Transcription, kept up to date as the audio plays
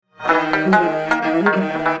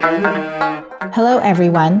Hello,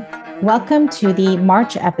 everyone. Welcome to the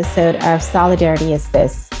March episode of Solidarity Is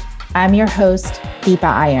This. I'm your host, Deepa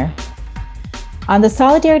Iyer. On the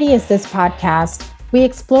Solidarity Is This podcast, we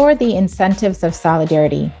explore the incentives of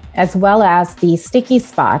solidarity, as well as the sticky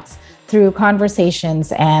spots through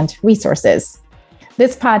conversations and resources.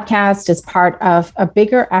 This podcast is part of a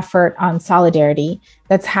bigger effort on solidarity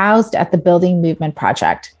that's housed at the Building Movement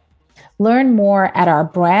Project. Learn more at our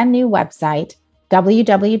brand new website,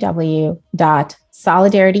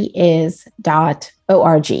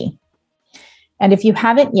 www.solidarityis.org. And if you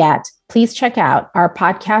haven't yet, please check out our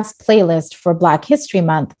podcast playlist for Black History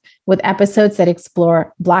Month with episodes that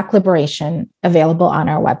explore Black liberation available on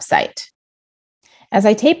our website. As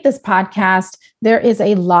I tape this podcast, there is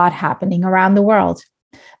a lot happening around the world.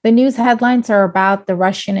 The news headlines are about the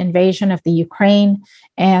Russian invasion of the Ukraine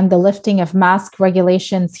and the lifting of mask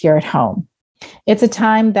regulations here at home. It's a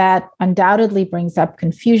time that undoubtedly brings up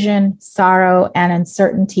confusion, sorrow, and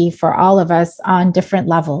uncertainty for all of us on different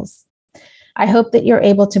levels. I hope that you're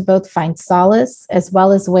able to both find solace as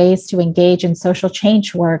well as ways to engage in social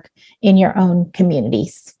change work in your own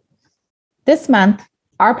communities. This month,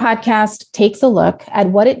 our podcast takes a look at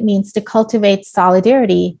what it means to cultivate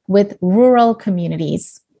solidarity with rural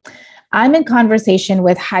communities. I'm in conversation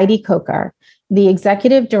with Heidi Coker, the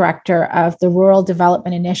Executive Director of the Rural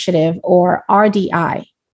Development Initiative, or RDI.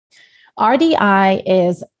 RDI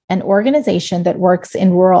is an organization that works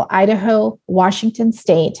in rural Idaho, Washington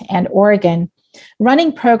State, and Oregon,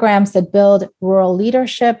 running programs that build rural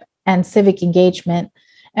leadership and civic engagement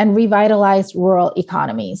and revitalize rural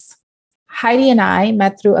economies. Heidi and I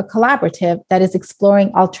met through a collaborative that is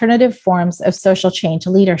exploring alternative forms of social change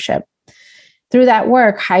leadership. Through that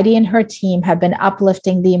work, Heidi and her team have been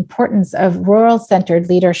uplifting the importance of rural-centered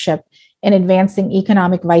leadership in advancing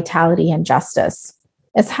economic vitality and justice.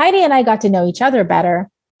 As Heidi and I got to know each other better,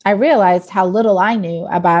 I realized how little I knew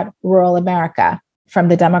about rural America, from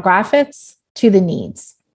the demographics to the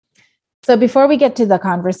needs. So before we get to the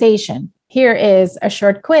conversation, here is a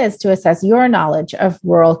short quiz to assess your knowledge of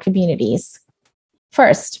rural communities.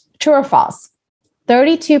 First, true or false?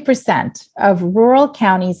 32% of rural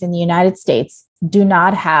counties in the United States do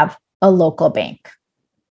not have a local bank.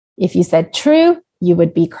 If you said true, you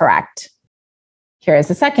would be correct. Here is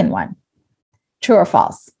the second one. True or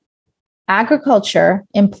false? Agriculture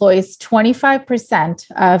employs 25%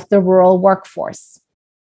 of the rural workforce.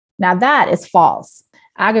 Now that is false.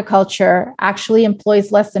 Agriculture actually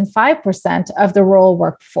employs less than 5% of the rural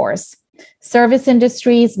workforce. Service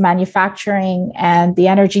industries, manufacturing, and the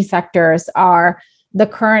energy sectors are the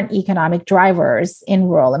current economic drivers in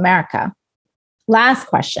rural America. Last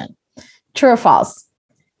question, true or false?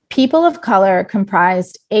 People of color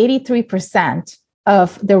comprised 83%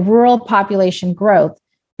 of the rural population growth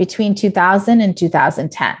between 2000 and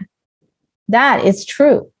 2010. That is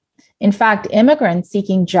true. In fact, immigrants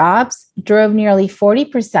seeking jobs drove nearly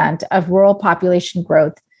 40% of rural population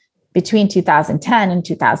growth between 2010 and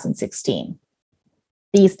 2016.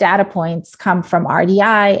 These data points come from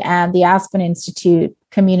RDI and the Aspen Institute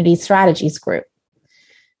Community Strategies Group.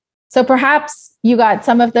 So perhaps you got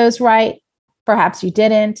some of those right, perhaps you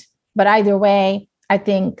didn't, but either way, I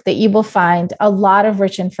think that you will find a lot of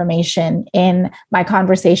rich information in my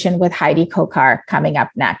conversation with Heidi Coker coming up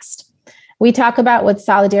next. We talk about what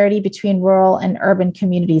solidarity between rural and urban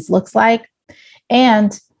communities looks like,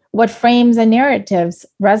 and what frames and narratives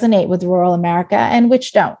resonate with rural America and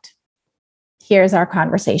which don't. Here's our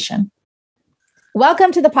conversation.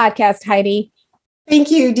 Welcome to the podcast, Heidi. Thank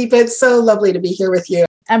you, Deepa. It's so lovely to be here with you.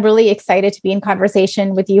 I'm really excited to be in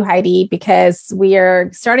conversation with you, Heidi, because we are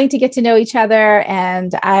starting to get to know each other,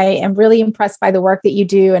 and I am really impressed by the work that you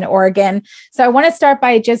do in Oregon. So I want to start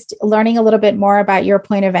by just learning a little bit more about your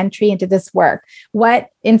point of entry into this work. What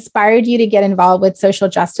inspired you to get involved with social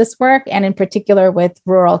justice work, and in particular with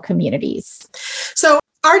rural communities? So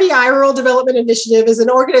RDI, Rural Development Initiative, is an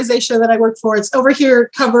organization that I work for. It's over here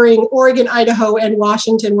covering Oregon, Idaho, and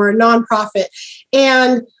Washington. We're a nonprofit.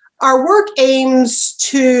 And our work aims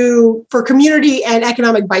for community and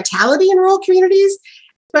economic vitality in rural communities.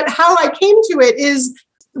 But how I came to it is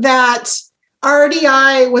that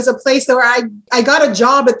RDI was a place where I got a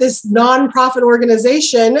job at this nonprofit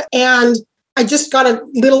organization, and I just got a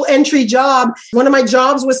little entry job. One of my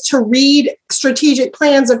jobs was to read strategic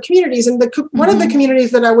plans of communities. And one of the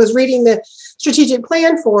communities that I was reading the strategic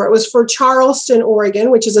plan for, it was for Charleston,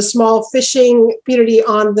 Oregon, which is a small fishing community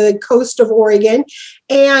on the coast of Oregon.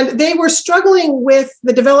 And they were struggling with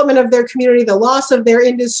the development of their community, the loss of their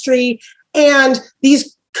industry. And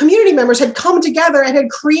these community members had come together and had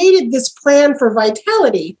created this plan for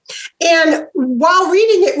vitality. And while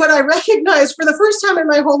reading it, what I recognized for the first time in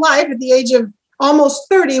my whole life at the age of almost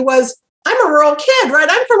 30 was, I'm a rural kid, right?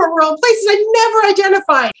 I'm from a rural place and I never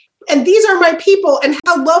identified. And these are my people, and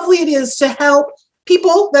how lovely it is to help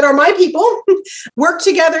people that are my people work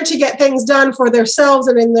together to get things done for themselves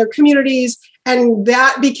and in their communities. And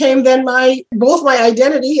that became then both my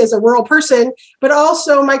identity as a rural person, but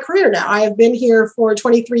also my career now. I have been here for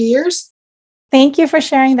 23 years. Thank you for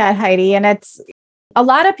sharing that, Heidi. And it's a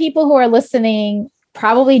lot of people who are listening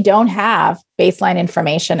probably don't have baseline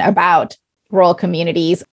information about rural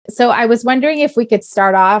communities. So I was wondering if we could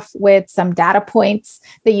start off with some data points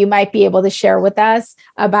that you might be able to share with us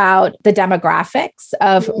about the demographics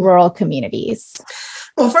of rural communities.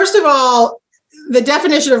 Well, first of all, the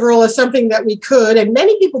definition of rural is something that we could, and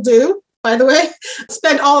many people do, by the way,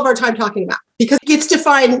 spend all of our time talking about, because it gets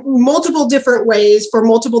defined multiple different ways for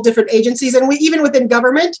multiple different agencies. And even within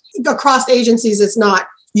government, across agencies, it's not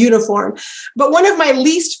uniform. But one of my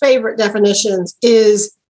least favorite definitions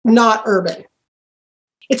is not urban.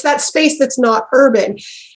 It's that space that's not urban.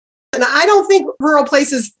 And I don't think rural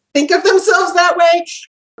places think of themselves that way.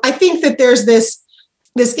 I think that there's this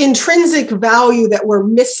intrinsic value that we're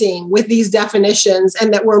missing with these definitions,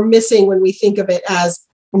 and that we're missing when we think of it as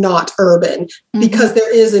not urban, because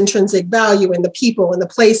there is intrinsic value in the people, in the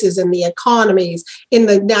places, in the economies, in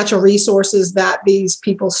the natural resources that these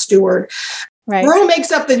people steward. Right. Rural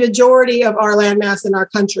makes up the majority of our landmass in our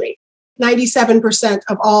country. 97%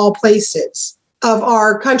 of all places of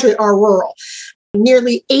our country are rural.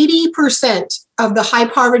 Nearly 80% of the high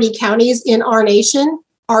poverty counties in our nation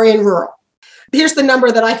are in rural. Here's the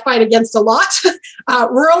number that I fight against a lot.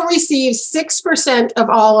 Rural receives 6% of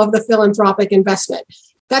all of the philanthropic investment.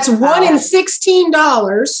 That's $1 in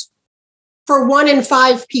 $16 for 1 in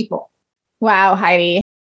 5 people. Wow, Heidi.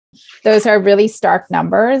 Those are really stark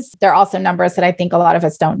numbers. They're also numbers that I think a lot of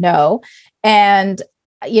us don't know. And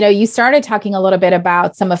you started talking a little bit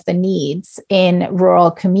about some of the needs in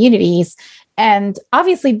rural communities. And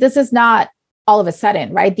obviously, this is not all of a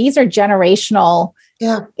sudden, right? These are generational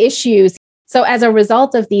issues. So as a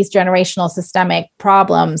result of these generational systemic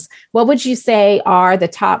problems, what would you say are the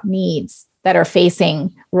top needs that are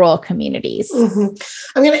facing rural communities?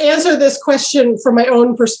 I'm going to answer this question from my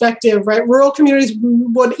own perspective, right? Rural communities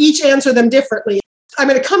would each answer them differently. I'm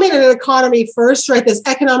going to come in an economy first, right? This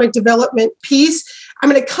economic development piece. I'm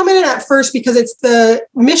going to come in at first because it's the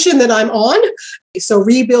mission that I'm on. So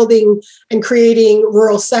rebuilding and creating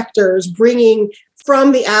rural sectors, bringing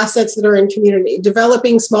from the assets that are in community,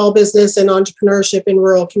 developing small business and entrepreneurship in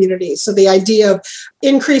rural communities. So the idea of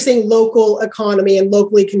increasing local economy and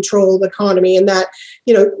locally controlled economy, and that,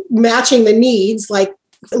 matching the needs like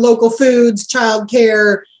local foods,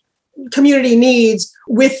 childcare, community needs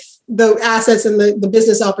with the assets and the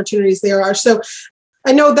business opportunities there are. So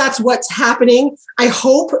I know that's what's happening. I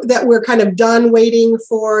hope that we're kind of done waiting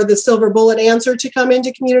for the silver bullet answer to come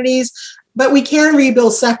into communities, but we can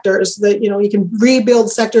rebuild sectors that, you can rebuild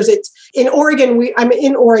sectors. It's in Oregon. I'm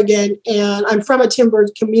in Oregon, and I'm from a timber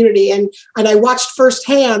community, and I watched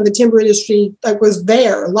firsthand the timber industry that was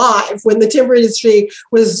there live when the timber industry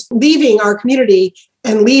was leaving our community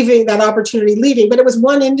and leaving that opportunity, but it was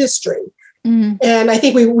one industry. And I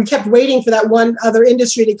think we kept waiting for that one other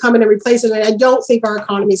industry to come in and replace it. And I don't think our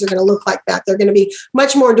economies are going to look like that. They're going to be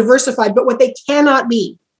much more diversified. But what they cannot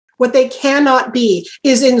be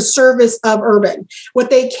is in service of urban. What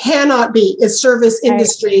they cannot be is service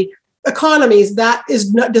industry economies.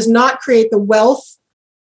 Does not create the wealth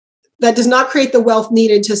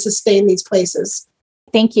needed to sustain these places.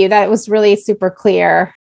 Thank you. That was really super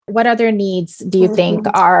clear. What other needs do you think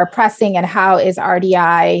are pressing, and how is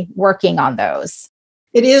RDI working on those?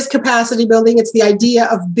 It is capacity building. It's the idea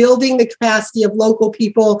of building the capacity of local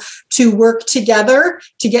people to work together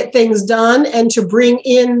to get things done, and to bring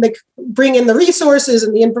in the resources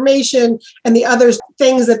and the information and the other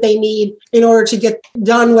things that they need in order to get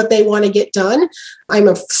done what they want to get done. I'm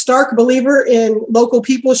a stark believer in local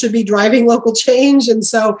people should be driving local change. And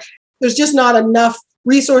so there's just not enough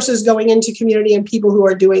resources going into community and people who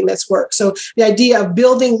are doing this work. So the idea of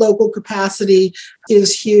building local capacity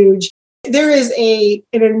is huge. There is an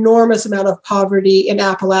enormous amount of poverty in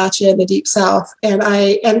Appalachia in the Deep South. And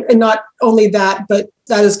not only that, but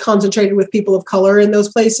that is concentrated with people of color in those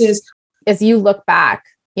places. As you look back,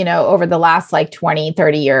 over the last 20,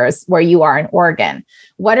 30 years where you are in Oregon,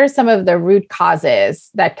 what are some of the root causes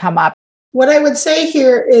that come up? What I would say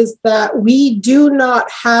here is that we do not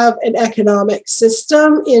have an economic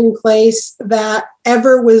system in place that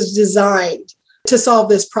ever was designed to solve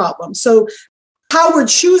this problem. So how we're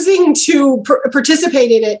choosing to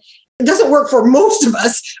participate in it. It doesn't work for most of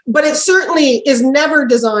us, but it certainly is never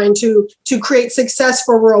designed to create success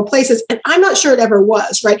for rural places. And I'm not sure it ever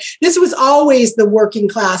was, right? This was always the working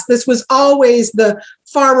class. This was always the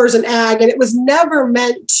farmers and ag. And it was never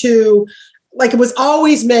meant to, like, it was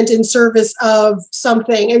always meant in service of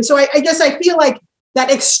something. And so I guess I feel like that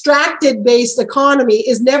extracted-based economy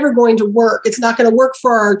is never going to work. It's not going to work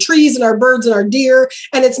for our trees and our birds and our deer,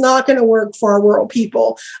 and it's not going to work for our rural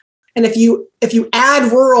people. And if you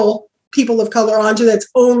add rural people of color onto that's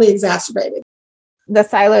only exacerbated. The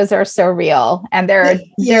silos are so real, and there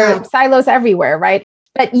are silos everywhere, right?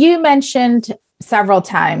 But you mentioned several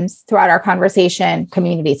times throughout our conversation,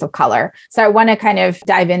 communities of color. So I want to kind of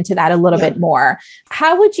dive into that a little bit more.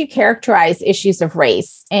 How would you characterize issues of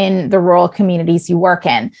race in the rural communities you work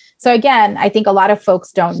in? So again, I think a lot of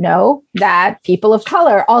folks don't know that people of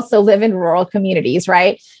color also live in rural communities,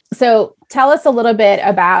 right? So tell us a little bit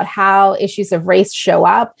about how issues of race show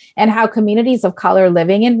up and how communities of color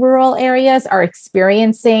living in rural areas are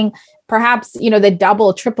experiencing perhaps, the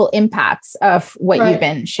double, triple impacts of what you've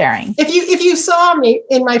been sharing. If you saw me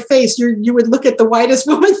in my face, you would look at the whitest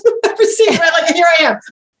woman you've ever seen, right? Like, here I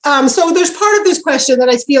am. So there's part of this question that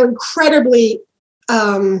I feel incredibly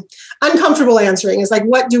uncomfortable answering, is like,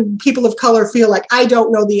 what do people of color feel like? I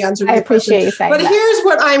don't know the answer to the question. You saying but that. Here's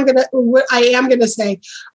what I am gonna say.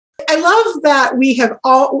 I love that we have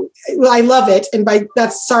I love it, and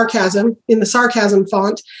that's sarcasm in the sarcasm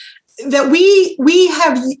font, that we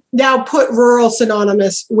have now put rural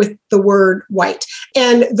synonymous with the word white.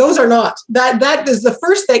 And those are not. That is the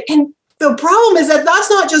first thing. And the problem is that that's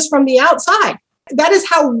not just from the outside. That is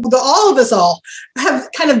how all of us all have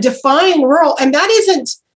kind of defined rural. And that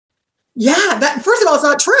isn't, first of all, it's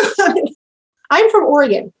not true. I'm from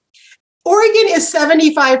Oregon. Oregon is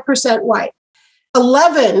 75% white.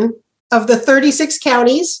 11 of the 36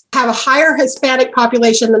 counties have a higher Hispanic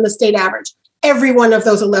population than the state average. Every one of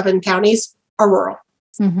those 11 counties are rural.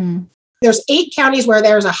 Mm-hmm. There's 8 counties where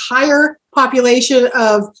there's a higher population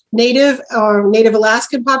of Native or Native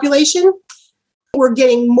Alaskan population. We're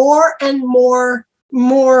getting more and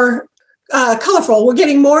more colorful. We're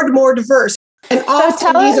getting more and more diverse. And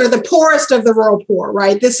often these are the poorest of the rural poor,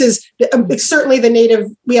 right? This is certainly the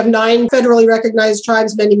Native. We have 9 federally recognized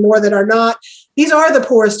tribes, many more that are not. These are the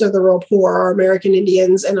poorest of the rural poor, our American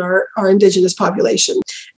Indians and our indigenous population.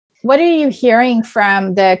 What are you hearing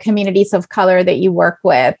from the communities of color that you work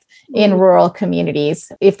with in rural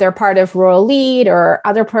communities? If they're part of Rural Lead or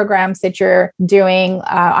other programs that you're doing,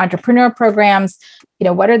 entrepreneur programs,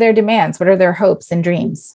 what are their demands? What are their hopes and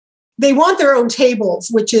dreams? They want their own tables,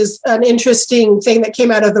 which is an interesting thing that came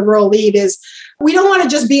out of the Rural Lead, is we don't want to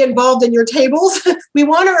just be involved in your tables. We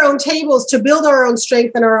want our own tables to build our own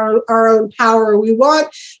strength and our own power. We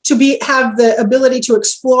want to have the ability to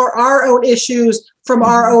explore our own issues from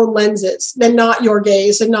our own lenses, and not your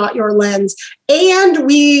gaze and not your lens. And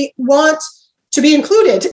we want to be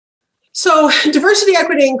included. So diversity,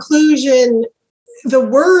 equity, inclusion, the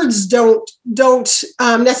words don't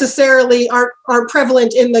necessarily aren't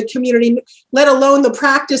prevalent in the community, let alone the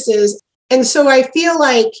practices. And so I feel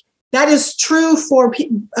like that is true for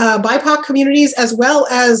BIPOC communities as well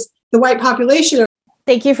as the white population.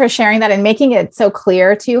 Thank you for sharing that and making it so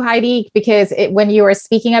clear too, Heidi, because when you were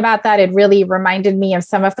speaking about that, it really reminded me of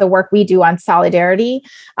some of the work we do on solidarity,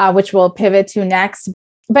 which we'll pivot to next.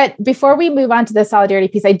 But before we move on to the solidarity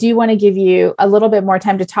piece, I do want to give you a little bit more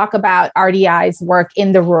time to talk about RDI's work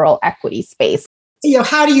in the rural equity space.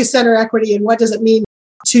 How do you center equity and what does it mean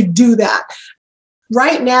to do that?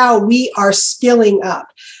 Right now, we are skilling up.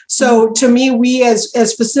 So to me, we as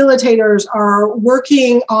facilitators are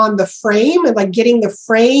working on the frame and like getting the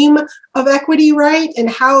frame of equity right and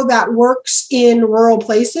how that works in rural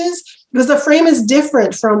places. Because the frame is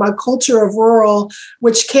different from a culture of rural,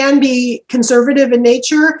 which can be conservative in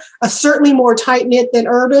nature, certainly more tight-knit than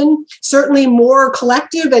urban, certainly more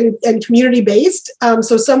collective and community-based.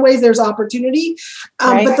 So some ways there's opportunity.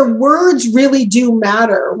 Right. But the words really do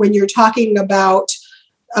matter when you're talking about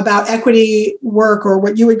equity work or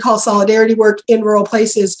what you would call solidarity work in rural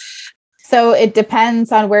places. So it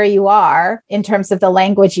depends on where you are in terms of the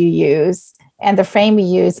language you use and the frame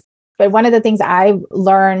you use. But one of the things I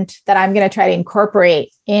learned that I'm going to try to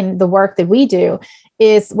incorporate in the work that we do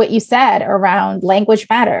is what you said around language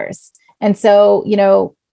matters. And so,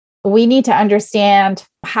 we need to understand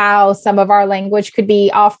how some of our language could be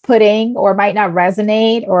off-putting or might not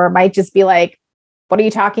resonate or might just be like, what are you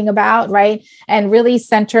talking about? Right. And really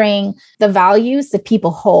centering the values that people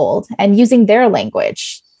hold and using their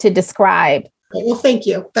language to describe. Well, thank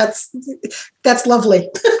you. That's lovely.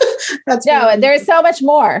 There's so much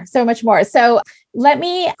more. So let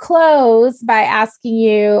me close by asking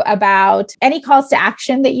you about any calls to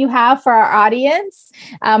action that you have for our audience.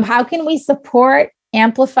 How can we support,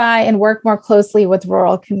 amplify, and work more closely with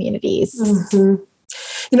rural communities? Mm-hmm.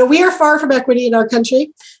 We are far from equity in our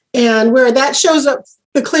country, and where that shows up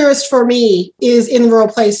the clearest for me is in rural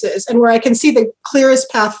places, and where I can see the clearest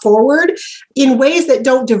path forward in ways that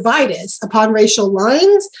don't divide us upon racial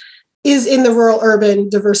lines is in the rural-urban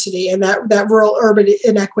diversity and that rural-urban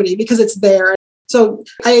inequity, because it's there. So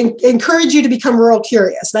I encourage you to become rural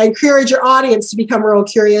curious, and I encourage your audience to become rural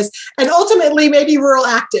curious, and ultimately maybe rural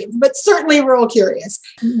active, but certainly rural curious.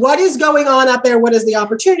 What is going on out there? What is the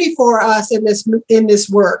opportunity for us in this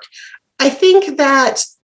work? I think that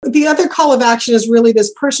the other call of action is really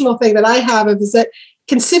this personal thing that I have, is that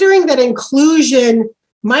considering that inclusion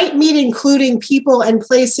might mean including people and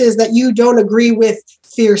places that you don't agree with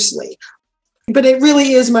fiercely. But it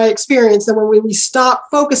really is my experience that when we stop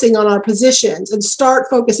focusing on our positions and start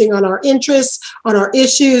focusing on our interests, on our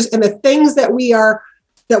issues, and the things that we are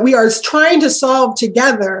trying to solve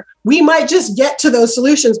together, we might just get to those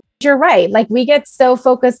solutions. You're right. Like, we get so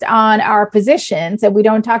focused on our positions that we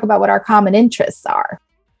don't talk about what our common interests are.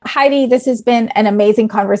 Heidi, this has been an amazing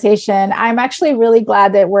conversation. I'm actually really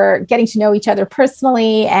glad that we're getting to know each other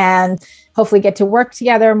personally and hopefully get to work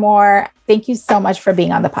together more. Thank you so much for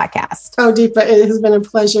being on the podcast. Oh, Deepa, it has been a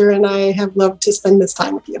pleasure, and I have loved to spend this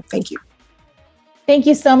time with you. Thank you. Thank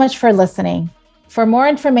you so much for listening. For more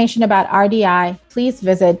information about RDI, please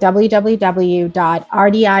visit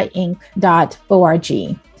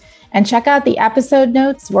www.rdiinc.org. And check out the episode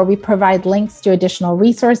notes, where we provide links to additional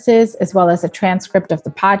resources, as well as a transcript of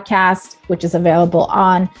the podcast, which is available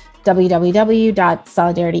on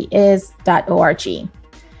www.solidarityis.org.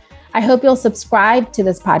 I hope you'll subscribe to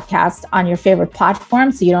this podcast on your favorite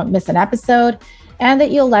platform so you don't miss an episode, and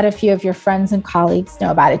that you'll let a few of your friends and colleagues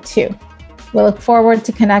know about it too. We'll look forward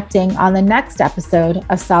to connecting on the next episode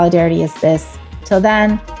of Solidarity Is This. Till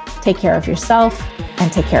then, take care of yourself and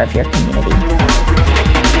take care of your community.